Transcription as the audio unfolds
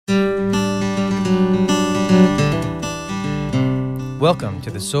Welcome to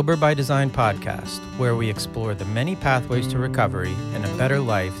the Sober by Design podcast, where we explore the many pathways to recovery and a better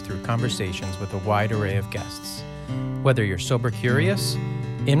life through conversations with a wide array of guests. Whether you're sober curious,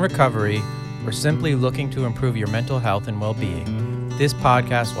 in recovery, or simply looking to improve your mental health and well-being, this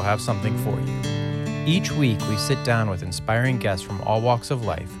podcast will have something for you. Each week, we sit down with inspiring guests from all walks of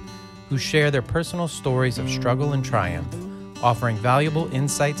life who share their personal stories of struggle and triumph, offering valuable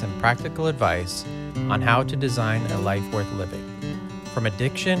insights and practical advice on how to design a life worth living. From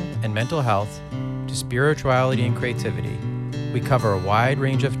addiction and mental health to spirituality and creativity, we cover a wide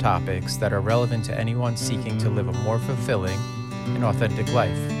range of topics that are relevant to anyone seeking to live a more fulfilling and authentic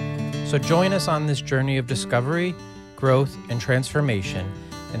life. So join us on this journey of discovery, growth, and transformation,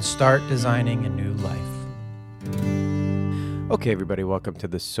 and start designing a new life. Okay, everybody, welcome to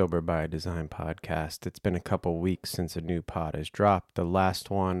the Sober by Design podcast. It's been a couple weeks since a new pod has dropped. The last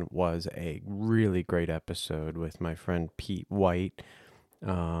one was a really great episode with my friend Pete White.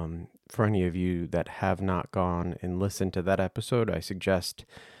 For any of you that have not gone and listened to that episode, I suggest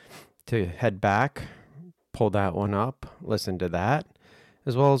to head back, pull that one up, listen to that,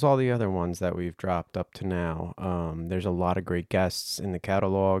 as well as all the other ones that we've dropped up to now. There's a lot of great guests in the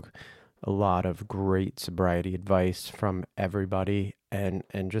catalog, a lot of great sobriety advice from everybody, and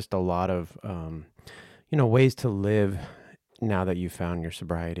just a lot of, ways to live now that you've found your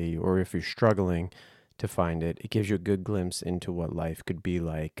sobriety, or if you're struggling to find it. It gives you a good glimpse into what life could be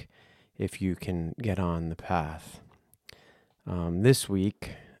like if you can get on the path. This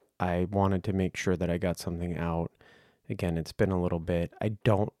week, I wanted to make sure that I got something out. Again, it's been a little bit. I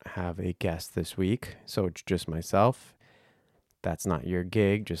don't have a guest this week, so it's just myself. That's not your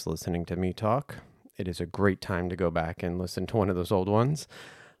gig, just listening to me talk. It is a great time to go back and listen to one of those old ones.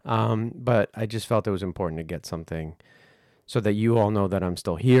 But I just felt it was important to get something so that you all know that I'm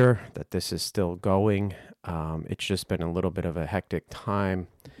still here, that this is still going. It's just been a little bit of a hectic time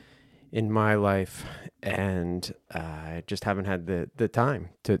in my life, and I just haven't had the time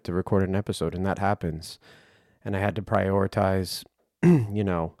to record an episode, and that happens. And I had to prioritize,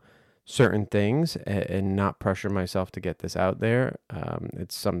 certain things and not pressure myself to get this out there.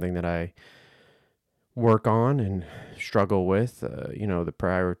 It's something that I work on and struggle with, the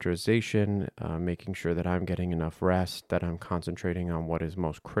prioritization, making sure that I'm getting enough rest, that I'm concentrating on what is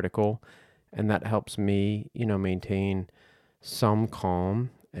most critical. And that helps me, maintain some calm,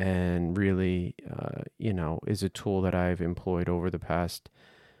 and really, is a tool that I've employed over the past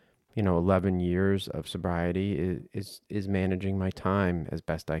 11 years of sobriety is managing my time as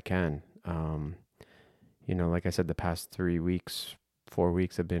best I can. Like I said, the past 4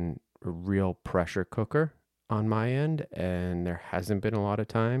 weeks have been a real pressure cooker on my end, and there hasn't been a lot of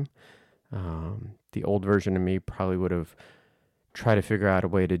time. The old version of me probably would have tried to figure out a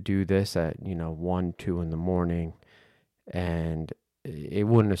way to do this at, 1, 2 in the morning, and it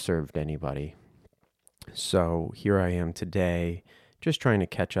wouldn't have served anybody. So here I am today, just trying to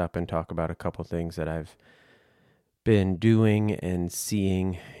catch up and talk about a couple things that I've been doing and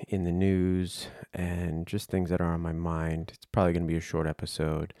seeing in the news, and just things that are on my mind. It's probably going to be a short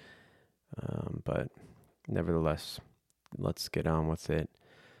episode, but nevertheless, let's get on with it.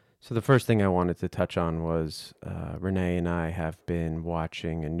 So the first thing I wanted to touch on was Renee and I have been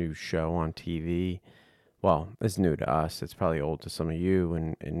watching a new show on TV. Well, it's new to us. It's probably old to some of you,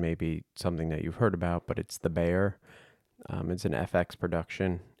 and maybe something that you've heard about, but it's The Bear. It's an FX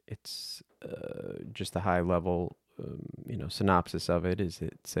production. It's just a high-level, synopsis of it is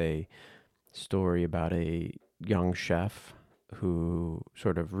it's a story about a young chef who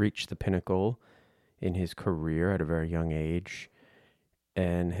sort of reached the pinnacle in his career at a very young age,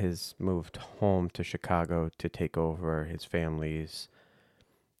 and has moved home to Chicago to take over his family's,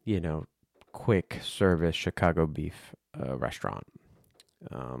 quick service Chicago beef restaurant.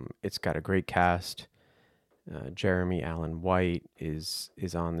 It's got a great cast. Jeremy Allen White is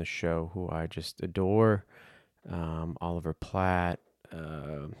on the show, who I just adore. Oliver Platt,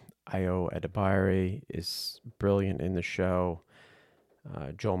 Ayo Edebiri is brilliant in the show.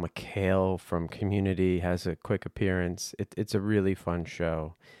 Joel McHale from Community has a quick appearance. It's a really fun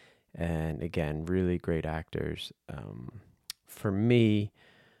show, and again, really great actors. For me,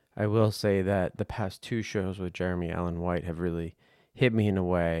 I will say that the past 2 shows with Jeremy Allen White have really hit me in a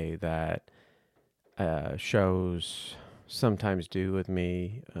way that shows sometimes do with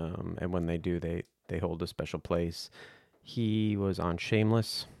me, and when they do, they hold a special place. He was on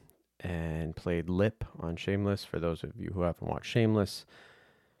Shameless and played Lip on Shameless. For those of you who haven't watched Shameless,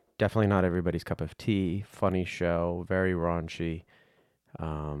 definitely not everybody's cup of tea. Funny show, very raunchy.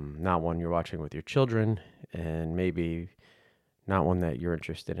 Not one you're watching with your children, and maybe not one that you're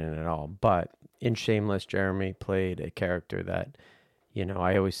interested in at all. But in Shameless, Jeremy played a character that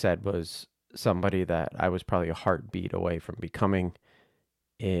I always said was somebody that I was probably a heartbeat away from becoming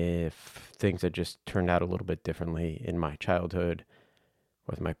if things had just turned out a little bit differently in my childhood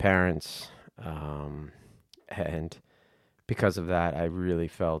with my parents. And because of that, I really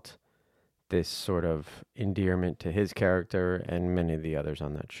felt this sort of endearment to his character and many of the others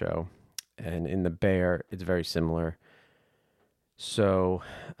on that show. And in The Bear, it's very similar. So,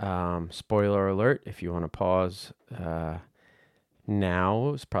 spoiler alert, if you want to pause,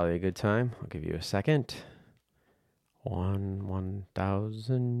 now is probably a good time. I'll give you a second.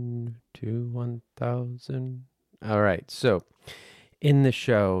 1,000, 1,000. All right. So, in the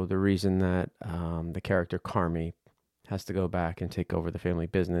show, the reason that the character Carmy has to go back and take over the family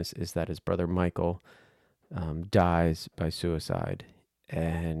business is that his brother Michael dies by suicide.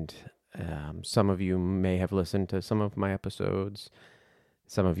 And some of you may have listened to some of my episodes.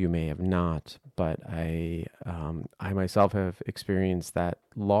 Some of you may have not, but I myself have experienced that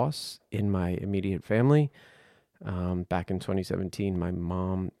loss in my immediate family. Back in 2017, my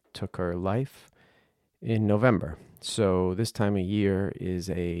mom took her life in November. So this time of year is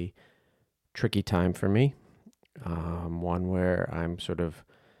a tricky time for me. One where I'm sort of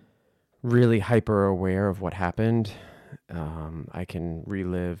really hyper aware of what happened. I can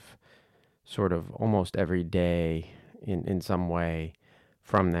relive sort of almost every day in some way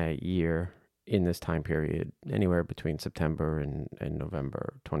from that year in this time period, anywhere between September and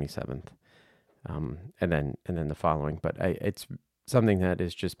November 27th, and then the following. But it's something that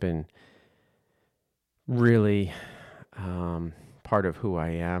has just been really part of who I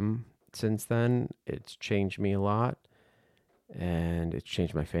am since then. It's changed me a lot, and it's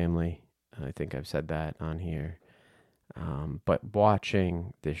changed my family. I think I've said that on here. But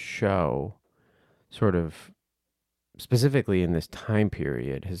watching this show, sort of specifically in this time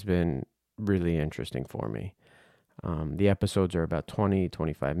period, has been really interesting for me. The episodes are about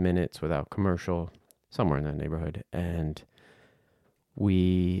 20-25 minutes without commercial, somewhere in that neighborhood. And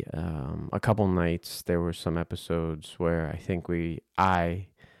we, a couple nights, there were some episodes where I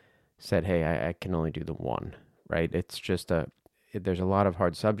said, hey, I can only do the one, right? It's just there's a lot of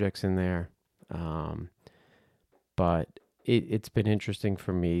hard subjects in there. But it's been interesting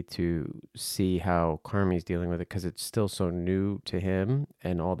for me to see how Carmy's dealing with it, because it's still so new to him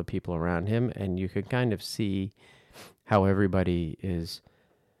and all the people around him. And you can kind of see how everybody is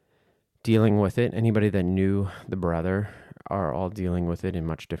dealing with it. Anybody that knew the brother are all dealing with it in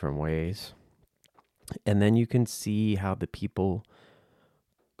much different ways. And then you can see how the people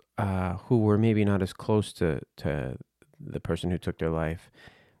who were maybe not as close to the person who took their life,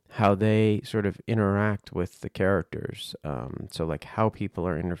 how they sort of interact with the characters. So like how people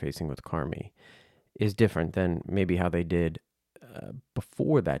are interfacing with Carmy is different than maybe how they did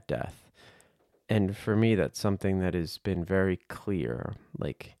before that death. And for me, that's something that has been very clear,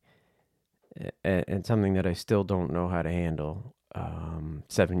 like, and something that I still don't know how to handle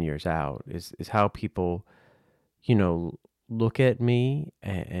 7 years out is how people, look at me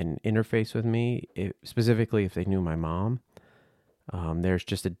and interface with me, specifically if they knew my mom. There's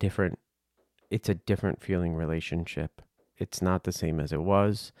just it's a different feeling relationship. It's not the same as it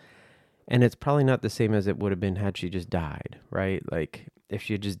was. And it's probably not the same as it would have been had she just died, right? Like if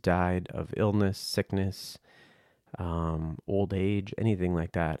she had just died of illness, sickness, old age, anything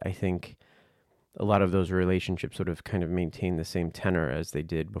like that, I think a lot of those relationships would have kind of maintained the same tenor as they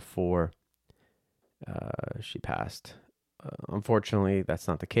did before she passed. Unfortunately, that's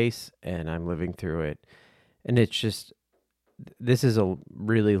not the case, and I'm living through it. And it's just, this is a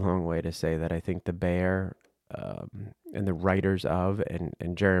really long way to say that I think The Bear and the writers of,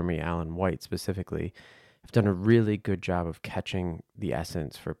 and Jeremy Allen White specifically, have done a really good job of catching the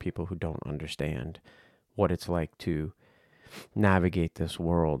essence for people who don't understand what it's like to navigate this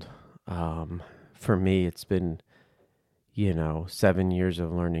world. For me, it's been, 7 years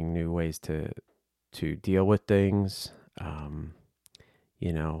of learning new ways to deal with things. A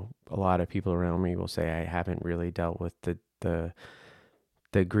lot of people around me will say I haven't really dealt with the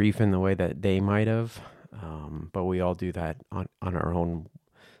grief in the way that they might have. But we all do that on our own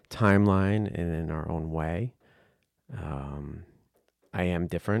timeline and in our own way. I am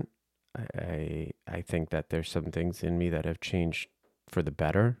different. I think that there's some things in me that have changed for the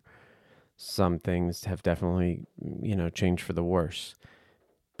better. Some things have definitely, changed for the worse.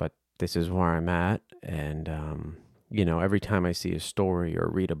 But this is where I'm at. And, every time I see a story or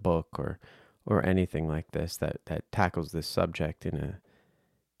read a book or anything like this that tackles this subject in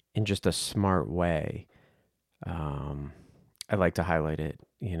just a smart way, I like to highlight it.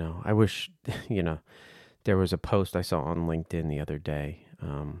 I wish, there was a post I saw on LinkedIn the other day.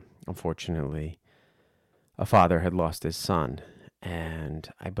 Unfortunately, a father had lost his son, and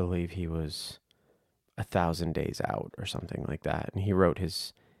I believe he was 1,000 days out or something like that. And he wrote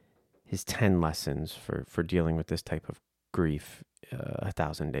his 10 lessons for dealing with this type of grief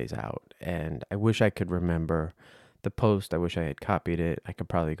 1,000 days out. And I wish I could remember the post. I wish I had copied it. I could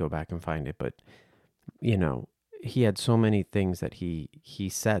probably go back and find it. But, he had so many things that he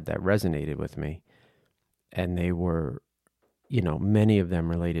said that resonated with me. And they were, many of them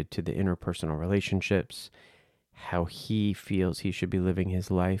related to the interpersonal relationships, how he feels he should be living his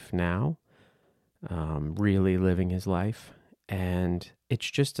life now, really living his life. And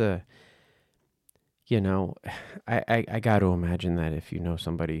it's just I got to imagine that if you know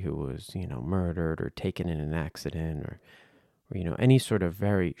somebody who was, murdered or taken in an accident or any sort of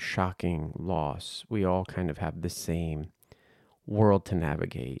very shocking loss, we all kind of have the same world to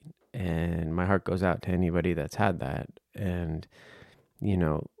navigate. And my heart goes out to anybody that's had that. And,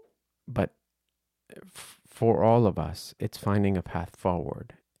 but for all of us, it's finding a path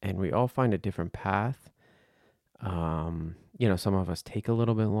forward. And we all find a different path. Some of us take a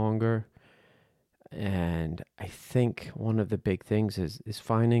little bit longer. And I think one of the big things is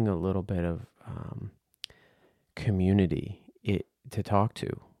finding a little bit of community to talk to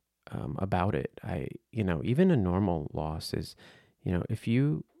about it. Even a normal loss is, if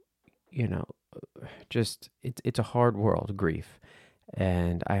you, just it's a hard world, grief.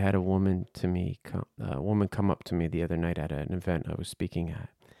 And I had a woman come up to me the other night at an event I was speaking at.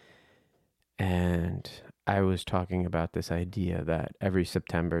 And I was talking about this idea that every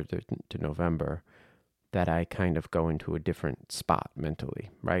September to November, that I kind of go into a different spot mentally,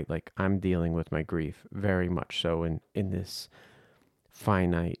 right? Like I'm dealing with my grief very much so in this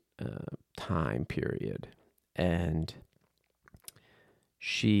finite time period. And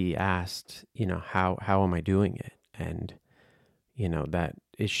she asked, how am I doing it? And, that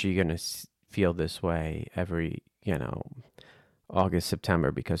is she going to feel this way every, August,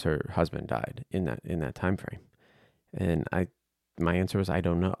 September, because her husband died in that time frame. And my answer was, I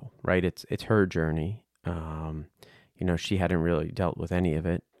don't know, right? It's her journey. She hadn't really dealt with any of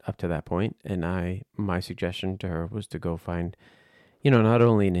it up to that point. And my suggestion to her was to go find, not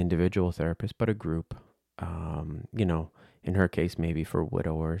only an individual therapist, but a group, in her case, maybe for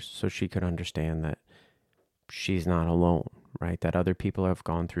widowers, so she could understand that she's not alone, right? That other people have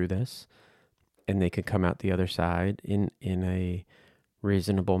gone through this and they could come out the other side in a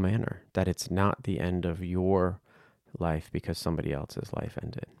reasonable manner, that it's not the end of your life because somebody else's life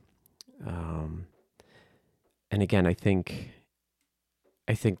ended. And again, I think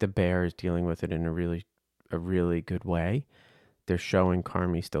the Bear is dealing with it in a really good way. They're showing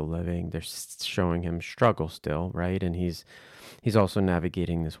Carmy still living. They're showing him struggle still, right? And he's also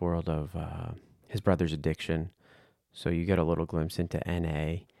navigating this world of his brother's addiction. So you get a little glimpse into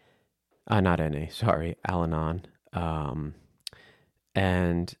Al-Anon.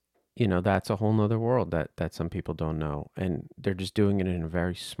 And that's a whole nother world that some people don't know, and they're just doing it in a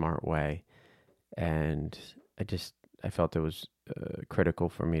very smart way. And I felt it was critical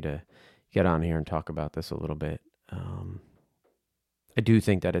for me to get on here and talk about this a little bit. I do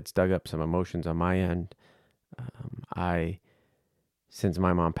think that it's dug up some emotions on my end. Since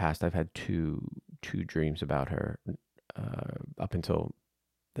my mom passed, I've had two dreams about her up until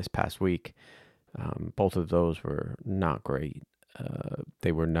this past week. Both of those were not great.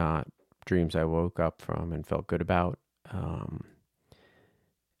 They were not dreams I woke up from and felt good about.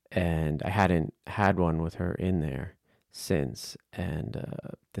 And I hadn't had one with her in there since. And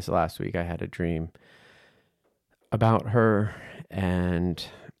this last week I had a dream about her, and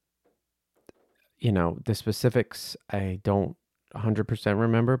the specifics I don't 100%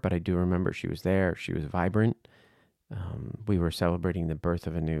 remember, but I do remember she was there. She was vibrant. We were celebrating the birth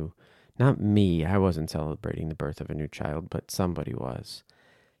of not me, I wasn't celebrating the birth of a new child, but somebody was.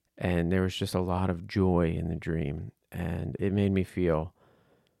 And there was just a lot of joy in the dream, and it made me feel,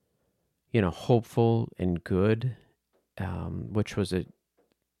 hopeful and good, which was a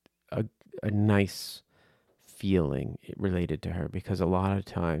nice feeling related to her, because a lot of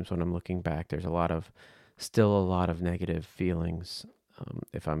times when I'm looking back, there's still a lot of negative feelings,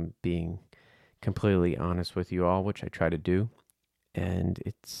 if I'm being completely honest with you all, which I try to do. And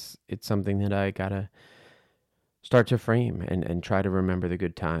it's something that I gotta start to frame and try to remember the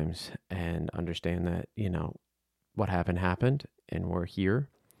good times and understand that, what happened, and we're here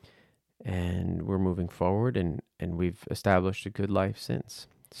and we're moving forward, and we've established a good life since.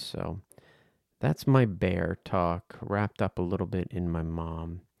 So that's my Bear talk, wrapped up a little bit in my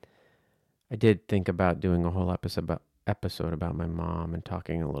mom. I did think about doing a whole episode about my mom and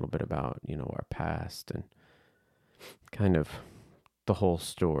talking a little bit about, our past, and kind of the whole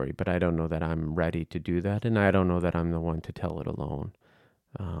story, but I don't know that I'm ready to do that, and I don't know that I'm the one to tell it alone.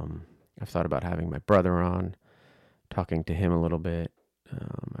 Um, I've thought about having my brother on, talking to him a little bit.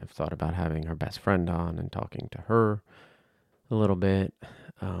 I've thought about having her best friend on and talking to her a little bit.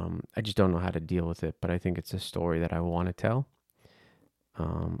 I just don't know how to deal with it, but I think it's a story that I want to tell.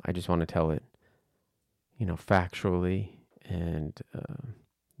 I just want to tell it, factually and,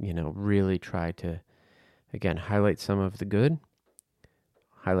 really try to, again, highlight some of the good,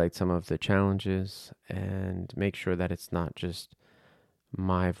 highlight some of the challenges, and make sure that it's not just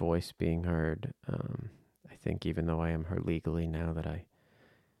my voice being heard. I think even though I am heard legally now that I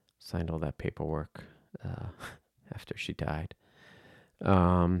signed all that paperwork uh, after she died.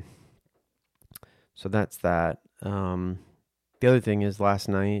 So that's that. The other thing is last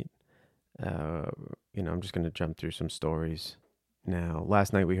night, I'm just going to jump through some stories now.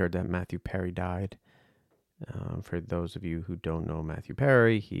 Last night we heard that Matthew Perry died. For those of you who don't know Matthew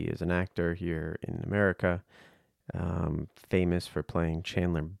Perry, he is an actor here in America, famous for playing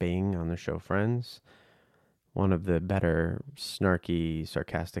Chandler Bing on the show Friends. One of the better snarky,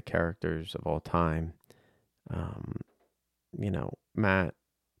 sarcastic characters of all time. Matt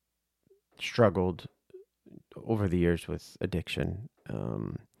struggled over the years with addiction.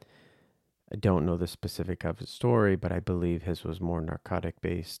 I don't know the specific of his story, but I believe his was more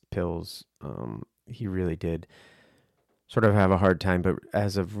narcotic-based pills. He really did sort of have a hard time, but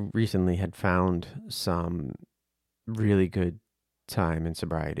as of recently had found some really good time in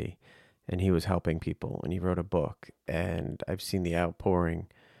sobriety, and he was helping people, and he wrote a book, and I've seen the outpouring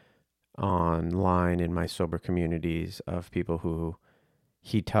online in my sober communities of people who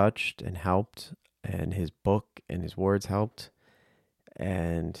he touched and helped, and his book and his words helped.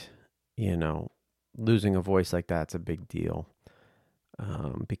 And, losing a voice like that's a big deal,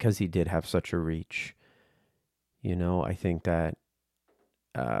 because he did have such a reach. I think that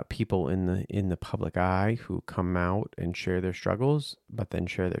people in the public eye who come out and share their struggles, but then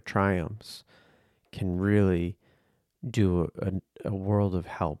share their triumphs, can really do a world of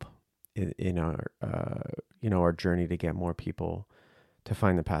help in our our journey to get more people to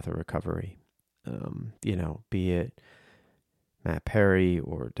find the path of recovery. Be it Matt Perry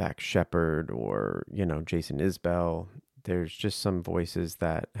or Dax Shepard or Jason Isbell. There's just some voices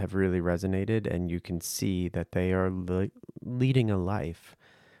that have really resonated, and you can see that they are leading a life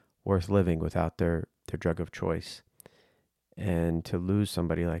worth living without their drug of choice. And to lose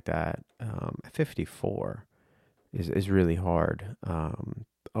somebody like that at 54 is really hard.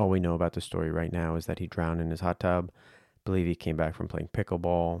 All we know about the story right now is that he drowned in his hot tub. I believe he came back from playing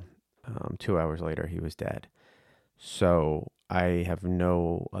pickleball. 2 hours later, he was dead. So I have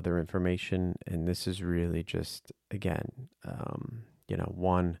no other information, and this is really just, again,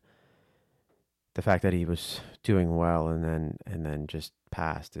 one, the fact that he was doing well and then just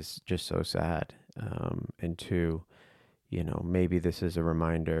passed is just so sad. And two, maybe this is a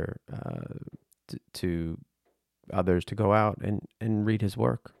reminder to others to go out and read his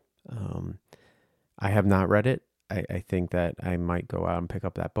work. I have not read it. I think that I might go out and pick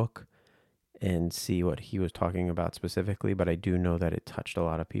up that book and see what he was talking about specifically, but I do know that it touched a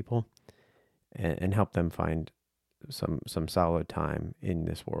lot of people and helped them find some solid time in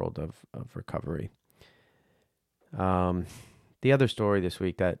this world of recovery. The other story this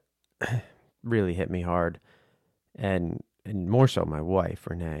week that really hit me hard, and more so my wife,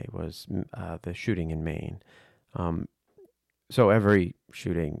 Renee, was the shooting in Maine. So every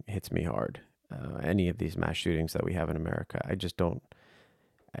shooting hits me hard. Any of these mass shootings that we have in America, I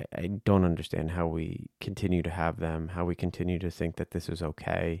don't understand how we continue to have them, how we continue to think that this is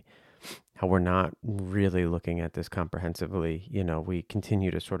okay, how we're not really looking at this comprehensively. We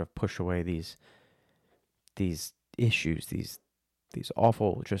continue to sort of push away these issues, these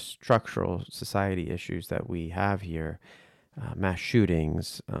awful, just structural society issues that we have here, mass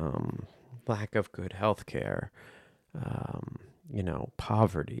shootings, lack of good health care,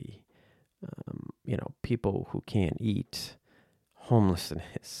 poverty, people who can't eat,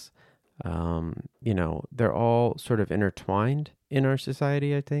 homelessness. They're all sort of intertwined in our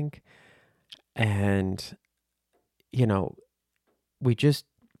society, I think. And, we just,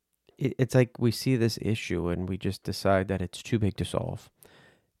 it's like we see this issue and we just decide that it's too big to solve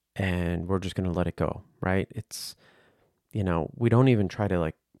and we're just going to let it go, right? It's, we don't even try to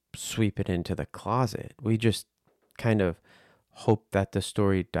like sweep it into the closet. We just kind of hope that the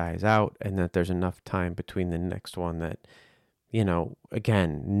story dies out and that there's enough time between the next one that,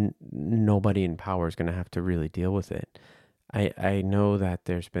 again, nobody in power is going to have to really deal with it. I know that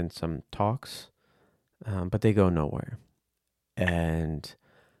there's been some talks, but they go nowhere. And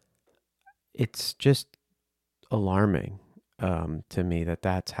it's just alarming to me that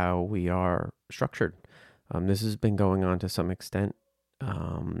that's how we are structured. This has been going on to some extent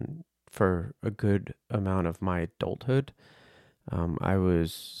for a good amount of my adulthood. I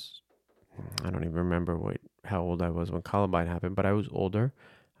don't even remember how old I was when Columbine happened, but I was older.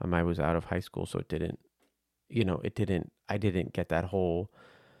 I was out of high school, so I didn't get that whole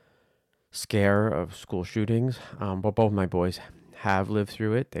scare of school shootings. But both my boys have lived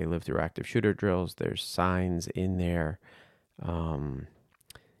through it. They lived through active shooter drills. There's signs in there.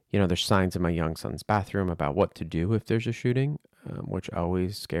 There's signs in my young son's bathroom about what to do if there's a shooting, which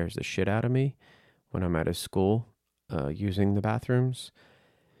always scares the shit out of me when I'm at his school using the bathrooms.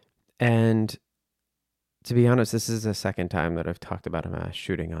 And to be honest, this is the second time that I've talked about a mass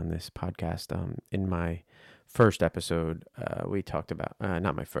shooting on this podcast. In my first episode, we talked about,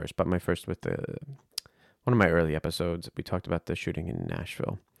 not my first, but my first with one of my early episodes, we talked about the shooting in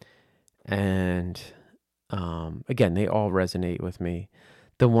Nashville. And again, they all resonate with me.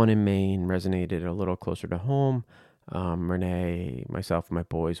 The one in Maine resonated a little closer to home. Renee, myself, my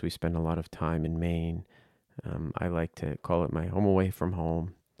boys, we spend a lot of time in Maine. I like to call it my home away from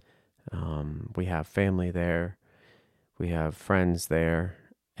home. We have family there. We have friends there.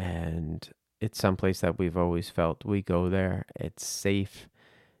 And it's someplace that we've always felt we go there. It's safe.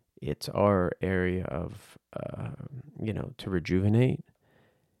 It's our area of, to rejuvenate.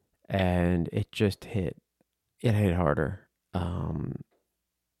 And it just hit harder.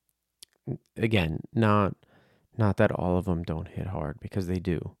 Again, not that all of them don't hit hard, because they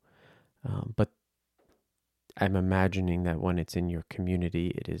do. But I'm imagining that when it's in your community,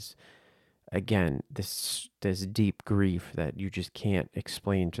 it is, again, this deep grief that you just can't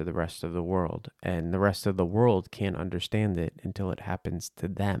explain to the rest of the world. And the rest of the world can't understand it until it happens to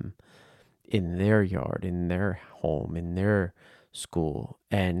them in their yard, in their home, in their school.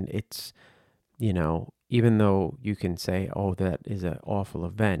 And it's, even though you can say, oh, that is an awful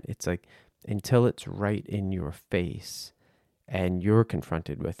event, it's like, until it's right in your face and you're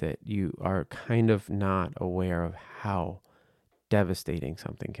confronted with it, you are kind of not aware of how devastating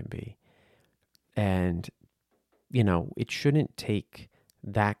something can be. And, it shouldn't take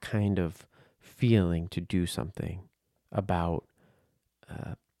that kind of feeling to do something about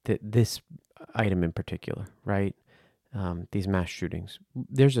this item in particular, right? These mass shootings.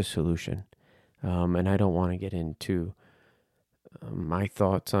 There's a solution. And I don't want to get into my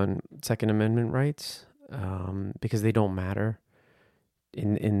thoughts on Second Amendment rights, because they don't matter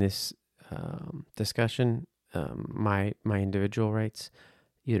in this discussion. My individual rights,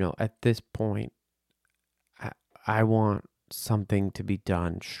 at this point, I want something to be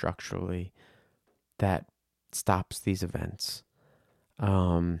done structurally that stops these events.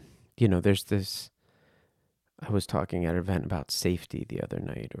 There's this. I was talking at an event about safety the other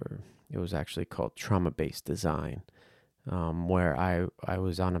night, or it was actually called trauma-based design, where I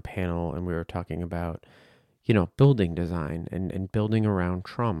was on a panel and we were talking about, building design and building around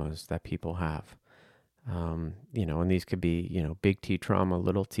traumas that people have. And these could be, big T trauma,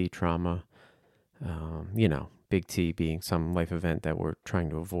 little t trauma, big T being some life event that we're trying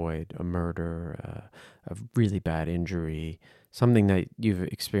to avoid, a murder, a really bad injury, something that you've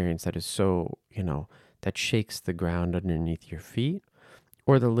experienced that is so, that shakes the ground underneath your feet.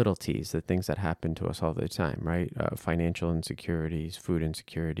 Or the little T's, the things that happen to us all the time, right? Financial insecurities, food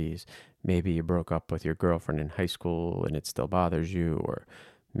insecurities. Maybe you broke up with your girlfriend in high school and it still bothers you. Or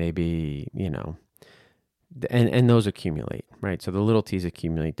maybe, and those accumulate, right? So the little T's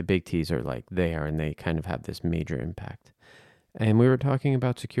accumulate. The big T's are like there, and they kind of have this major impact. And we were talking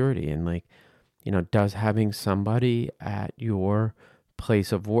about security and does having somebody at your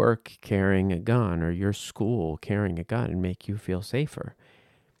place of work carrying a gun, or your school carrying a gun, make you feel safer?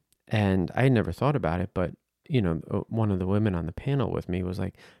 And I had never thought about it, but, one of the women on the panel with me was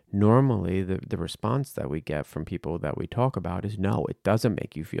like, normally the response that we get from people that we talk about is, no, it doesn't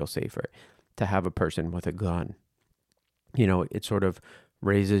make you feel safer to have a person with a gun. It sort of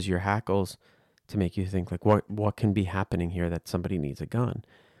raises your hackles to make you think like, what can be happening here that somebody needs a gun?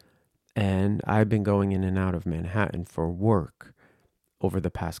 And I've been going in and out of Manhattan for work over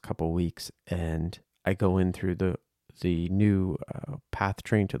the past couple weeks, and I go in through the new PATH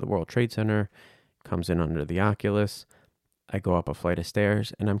train to the World Trade Center, comes in under the Oculus. I go up a flight of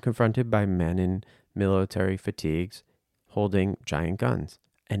stairs, and I'm confronted by men in military fatigues holding giant guns.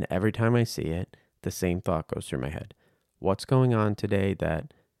 And every time I see it, the same thought goes through my head. What's going on today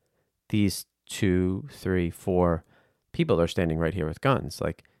that these 2, 3, 4 people are standing right here with guns?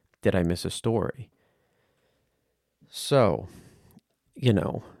 Like, did I miss a story? So,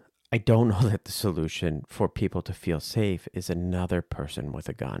 I don't know that the solution for people to feel safe is another person with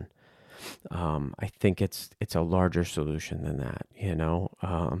a gun. I think it's a larger solution than that.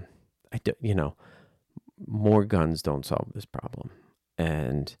 More guns don't solve this problem,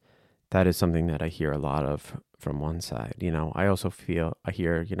 and that is something that I hear a lot of from one side. I also I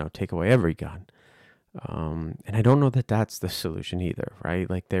hear take away every gun, and I don't know that that's the solution either, right?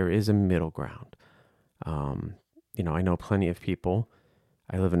 Like there is a middle ground. I know plenty of people.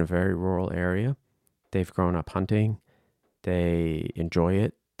 I live in a very rural area. They've grown up hunting. They enjoy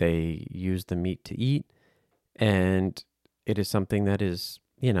it. They use the meat to eat, and it is something that is,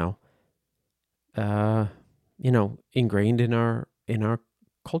 ingrained in our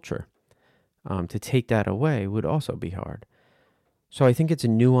culture. To take that away would also be hard. So I think it's a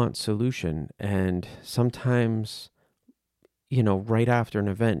nuanced solution, and sometimes, right after an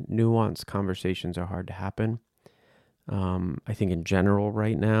event, nuanced conversations are hard to happen. I think in general,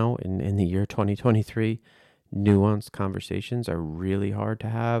 right now, in the year 2023, nuanced conversations are really hard to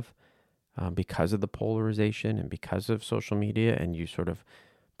have because of the polarization and because of social media, and you sort of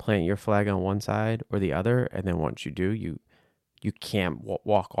plant your flag on one side or the other, and then once you do, you can't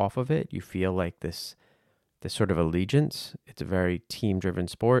walk off of it. You feel like this sort of allegiance. It's a very team-driven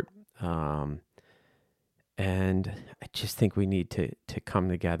sport, and I just think we need to come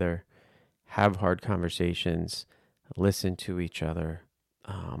together, have hard conversations, listen to each other,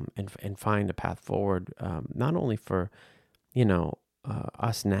 and find a path forward. Not only for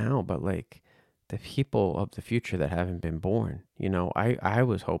us now, but like the people of the future that haven't been born. I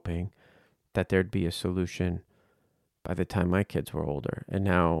was hoping that there'd be a solution by the time my kids were older. And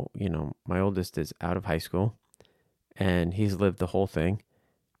now, my oldest is out of high school and he's lived the whole thing.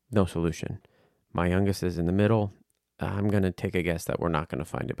 No solution. My youngest is in the middle. I'm going to take a guess that we're not going to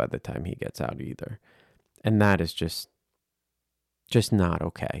find it by the time he gets out either. And that is just not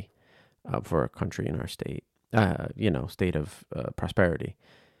okay for a country in our state, state of prosperity.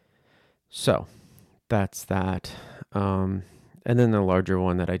 So that's that. And then the larger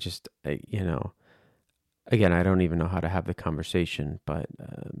one that again, I don't even know how to have the conversation, but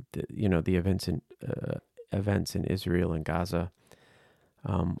the events in Israel and Gaza,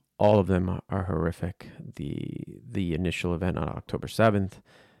 all of them are horrific. The initial event on October 7th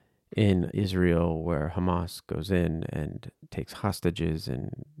in Israel, where Hamas goes in and takes hostages,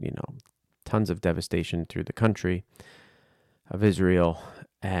 and tons of devastation through the country of Israel,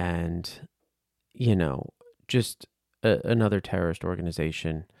 and just another terrorist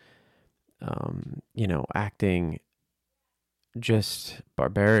organization, acting just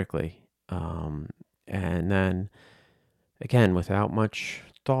barbarically, and then again without much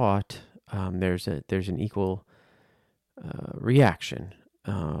thought. There's an equal reaction.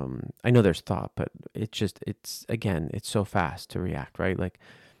 I know there's thought, but it's so fast to react, right? Like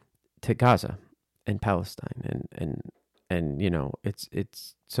to Gaza and Palestine, and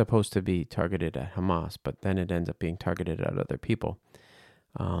it's supposed to be targeted at Hamas, but then it ends up being targeted at other people.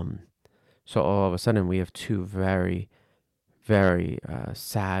 So all of a sudden we have two very, very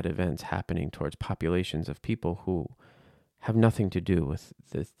sad events happening towards populations of people who have nothing to do with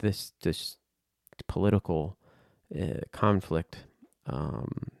this political conflict,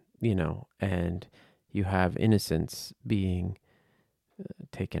 and you have innocents being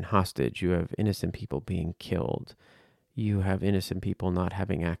taken hostage. You have innocent people being killed. You have innocent people not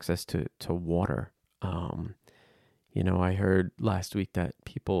having access to water. I heard last week that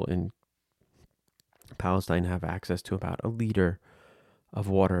people in Palestine have access to about a liter of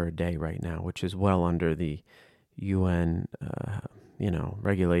water a day right now, which is well under the UN,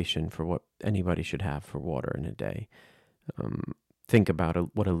 regulation for what anybody should have for water in a day. Think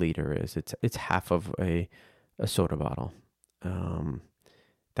about what a liter is. It's half of a soda bottle.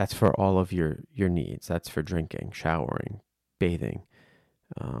 That's for all of your needs. That's for drinking, showering, bathing.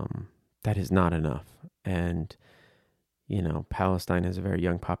 That is not enough. And, Palestine has a very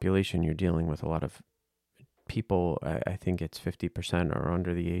young population. You're dealing with a lot of people. I think it's 50% are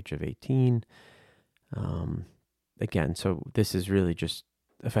under the age of 18. Again, so this is really just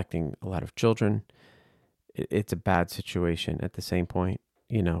affecting a lot of children. It's a bad situation. At the same point,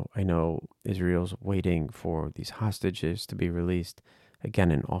 I know Israel's waiting for these hostages to be released.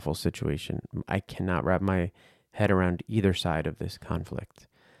 Again, an awful situation. I cannot wrap my head around either side of this conflict.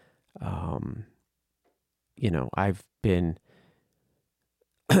 I've been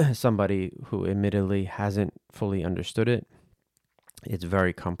somebody who admittedly hasn't fully understood it. It's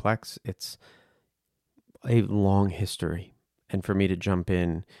very complex. It's a long history. And for me to jump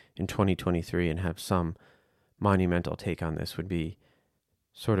in 2023 and have some monumental take on this would be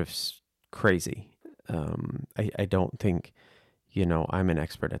sort of crazy. I don't think, I'm an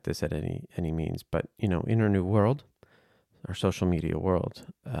expert at this at any means, but, in our new world, our social media world.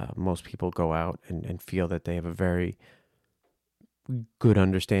 Most people go out and feel that they have a very good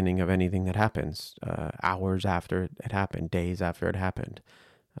understanding of anything that happens hours after it happened, days after it happened.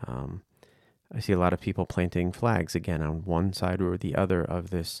 Um, I see a lot of people planting flags again on one side or the other of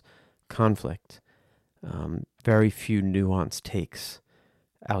this conflict. Very few nuanced takes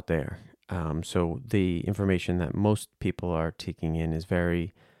out there. So the information that most people are taking in is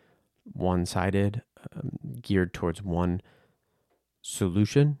very one-sided, geared towards one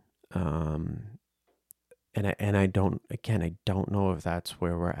solution. And I don't know if that's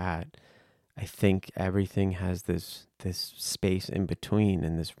where we're at. I think everything has this space in between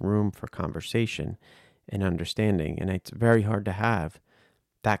and this room for conversation and understanding. And it's very hard to have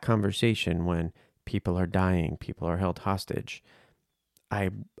that conversation when people are dying, people are held hostage.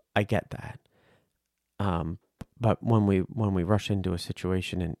 I get that. But when we rush into a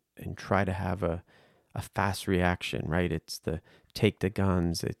situation and try to have a fast reaction, right? It's the take the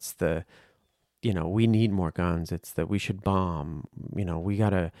guns. It's the, we need more guns. It's that we should bomb. We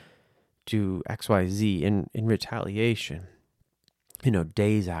got to do X, Y, Z in retaliation,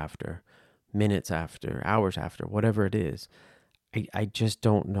 days after, minutes after, hours after, whatever it is. I just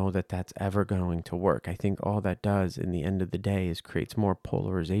don't know that that's ever going to work. I think all that does in the end of the day is creates more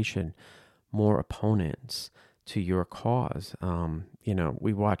polarization, more opponents to your cause.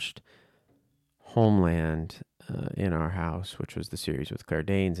 We watched Homeland in our house, which was the series with Claire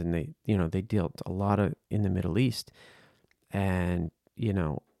Danes, and they dealt a lot of in the Middle East, and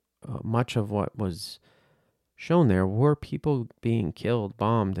much of what was shown there were people being killed,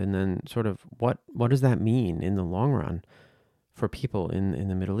 bombed, and then sort of what does that mean in the long run for people in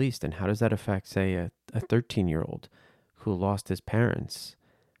the Middle East, and how does that affect, say, a 13-year-old who lost his parents,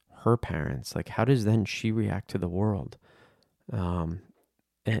 her parents? Like, how does then she react to the world? And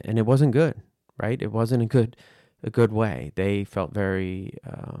it wasn't good, right? It wasn't a good way. They felt very,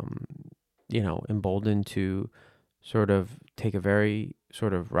 emboldened to sort of take a very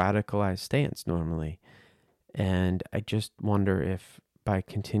sort of radicalized stance normally. And I just wonder if by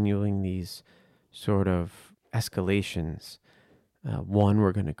continuing these sort of escalations, one,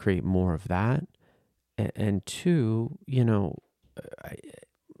 we're going to create more of that. And two,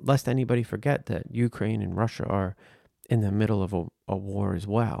 lest anybody forget that Ukraine and Russia are in the middle of a war as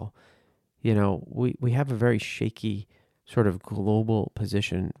well. We have a very shaky sort of global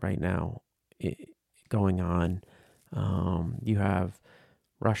position right now going on. You have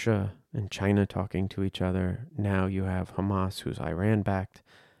Russia and China talking to each other. Now you have Hamas, who's Iran-backed.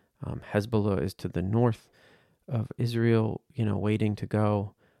 Hezbollah is to the north of Israel, waiting to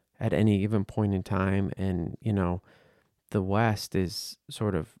go at any given point in time. And, the West is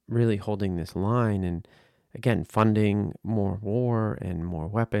sort of really holding this line and, again, funding more war and more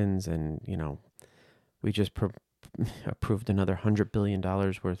weapons. And, we just approved another $100 billion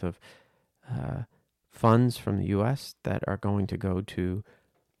worth of funds from the U.S. that are going to go to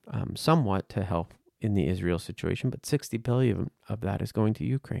somewhat to help in the Israel situation, but 60 billion of that is going to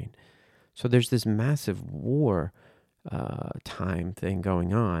Ukraine. So there's this massive war time thing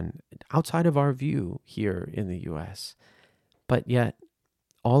going on outside of our view here in the U.S. But yet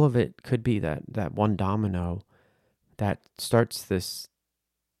all of it could be that one domino that starts this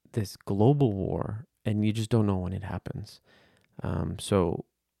global war, and you just don't know when it happens. So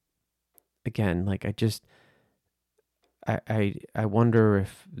again, like I wonder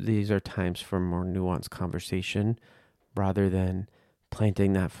if these are times for more nuanced conversation rather than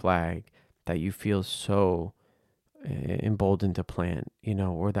planting that flag that you feel so emboldened to plant,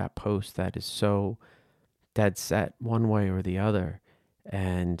 or that post that is so dead set one way or the other.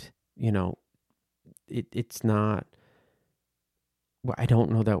 And, it's not, well, I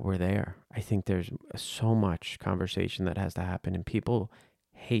don't know that we're there. I think there's so much conversation that has to happen, and people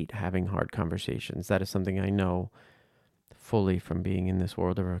hate having hard conversations. That is something I know fully from being in this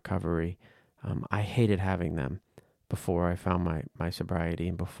world of recovery. I hated having them before I found my sobriety,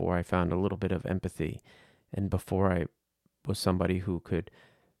 and before I found a little bit of empathy, and before I was somebody who could,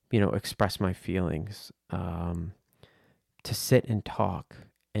 express my feelings. To sit and talk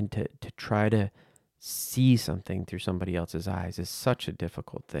and to try to see something through somebody else's eyes is such a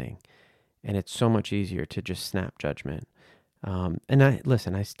difficult thing. And it's so much easier to just snap judgment. And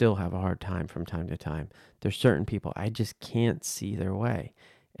I still have a hard time from time to time. There's certain people I just can't see their way.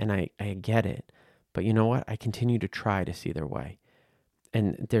 And I get it. But you know what? I continue to try to see their way.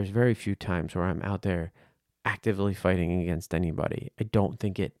 And there's very few times where I'm out there actively fighting against anybody. I don't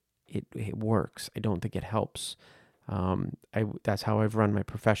think it works. I don't think it helps. That's how I've run my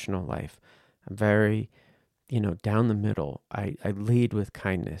professional life. I'm very, down the middle. I lead with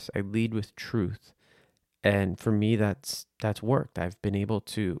kindness. I lead with truth. And for me, that's worked. I've been able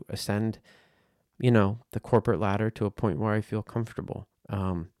to ascend, the corporate ladder to a point where I feel comfortable.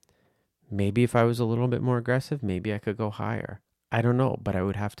 Maybe if I was a little bit more aggressive, maybe I could go higher. I don't know, but I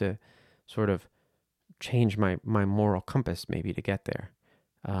would have to sort of change my moral compass maybe to get there.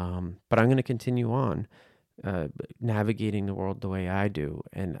 But I'm going to continue on navigating the world the way I do.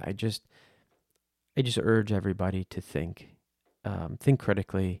 And I just urge everybody to think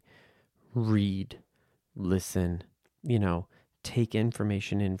critically, read, listen, take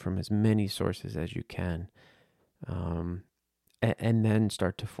information in from as many sources as you can, and then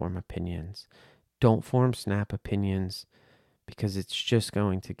start to form opinions. Don't form snap opinions because it's just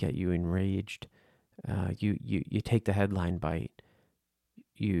going to get you enraged. You take the headline bite.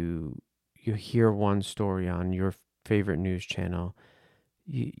 You hear one story on your favorite news channel,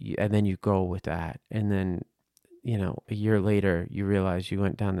 and then you go with that. And then, a year later, you realize you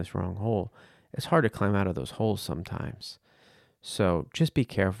went down this wrong hole. It's hard to climb out of those holes sometimes. So just be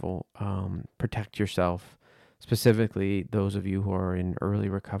careful. Protect yourself, specifically those of you who are in early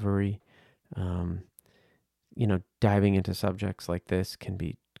recovery. Diving into subjects like this can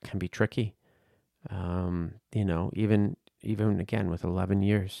be tricky. Even again with 11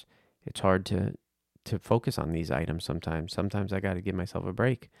 years, it's hard to focus on these items sometimes. Sometimes I got to give myself a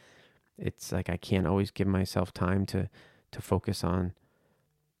break. It's like I can't always give myself time to focus on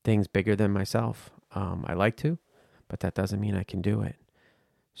things bigger than myself. I like to, but that doesn't mean I can do it.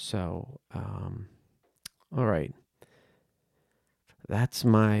 So, all right. That's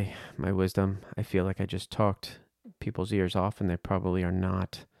my wisdom. I feel like I just talked people's ears off, and they probably are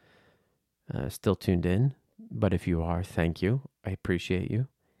not still tuned in. But if you are, thank you. I appreciate you.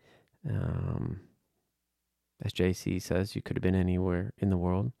 As JC says, you could have been anywhere in the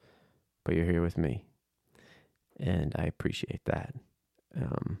world, but you're here with me. And I appreciate that.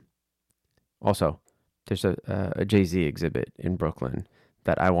 Also, there's a Jay-Z exhibit in Brooklyn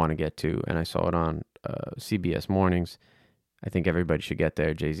that I want to get to, and I saw it on CBS Mornings. I think everybody should get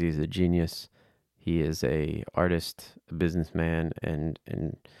there. Jay-Z is a genius. He is a artist, a businessman, and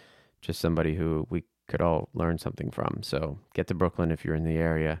just somebody who we could all learn something from. So get to Brooklyn if you're in the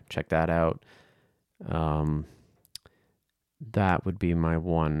area. Check that out. That would be my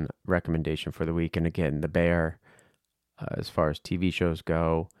one recommendation for the week. And again, The Bear, as far as TV shows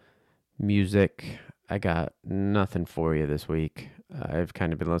go, music, I got nothing for you this week. I've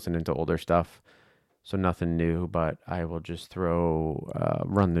kind of been listening to older stuff, so nothing new, but I will just throw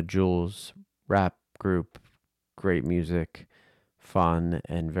Run the Jewels rap group, great music, fun,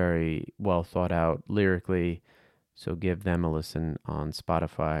 and very well thought out lyrically. So give them a listen on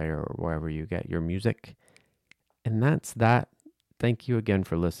Spotify or wherever you get your music. And that's that. Thank you again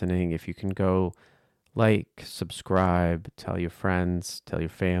for listening. If you can go like, subscribe, tell your friends, tell your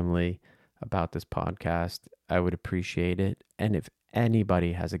family about this podcast, I would appreciate it. And if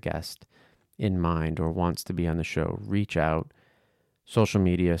anybody has a guest in mind or wants to be on the show, reach out. Social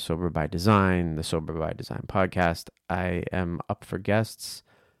media, Sober by Design, the Sober by Design podcast. I am up for guests.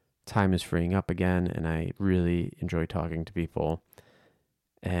 Time is freeing up again, and I really enjoy talking to people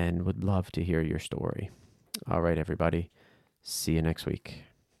and would love to hear your story. All right, everybody. See you next week.